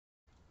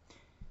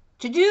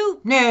To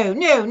do? No,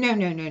 no, no,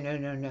 no, no, no,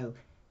 no, no.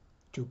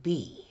 To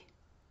be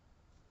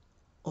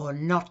or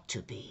not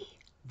to be,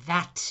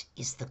 that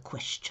is the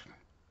question.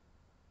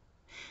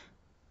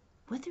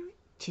 Whether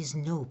it is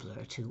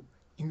nobler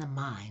in the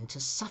mind to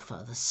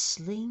suffer the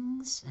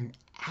slings and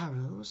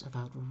arrows of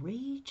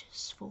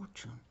outrageous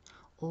fortune,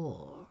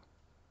 or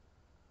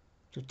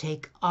to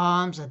take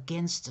arms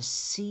against a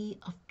sea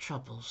of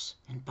troubles,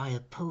 and by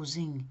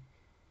opposing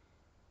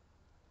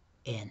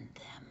end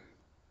them,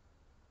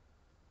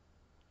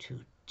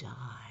 to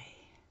die,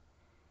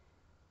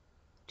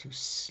 to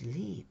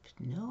sleep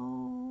no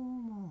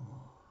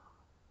more.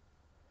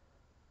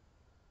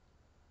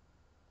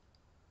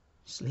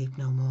 Sleep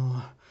no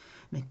more.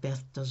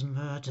 Macbeth does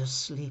murder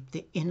sleep,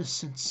 the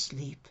innocent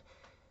sleep.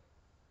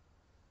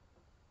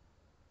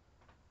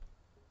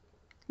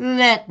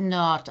 Let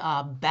not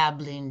our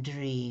babbling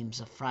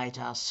dreams affright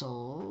our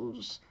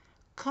souls.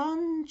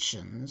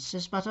 Conscience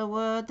is but a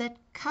word that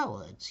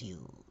cowards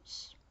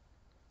use.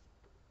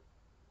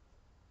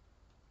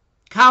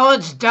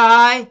 Cowards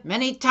die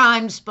many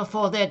times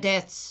before their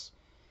deaths.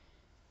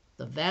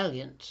 The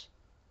valiant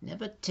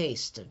never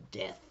taste of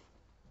death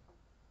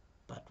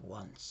but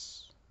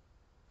once.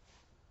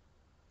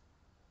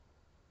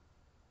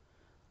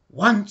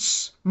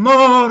 Once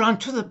more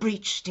unto the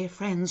breach, dear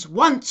friends,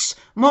 once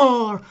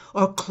more,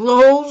 or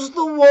close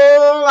the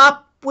wall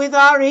up with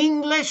our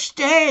English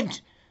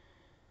dead.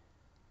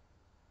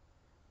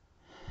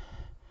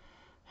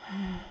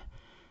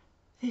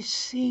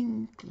 This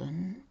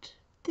England,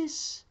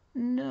 this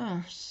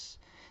nurse,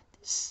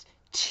 this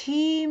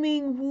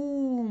teeming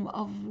womb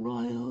of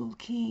royal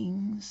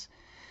kings,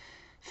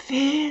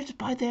 feared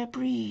by their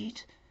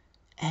breed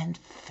and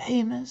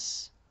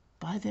famous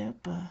by their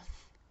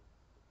birth.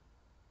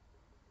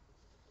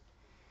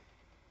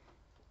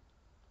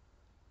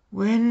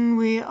 When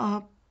we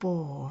are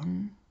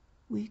born,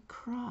 we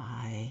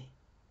cry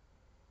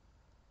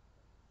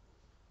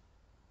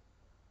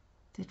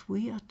that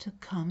we are to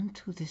come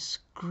to this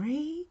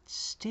great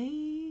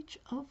stage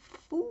of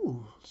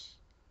fools.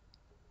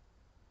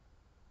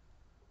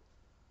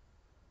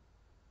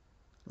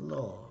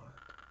 Lord,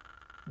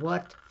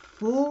 what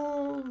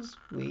fools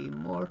we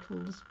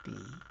mortals be!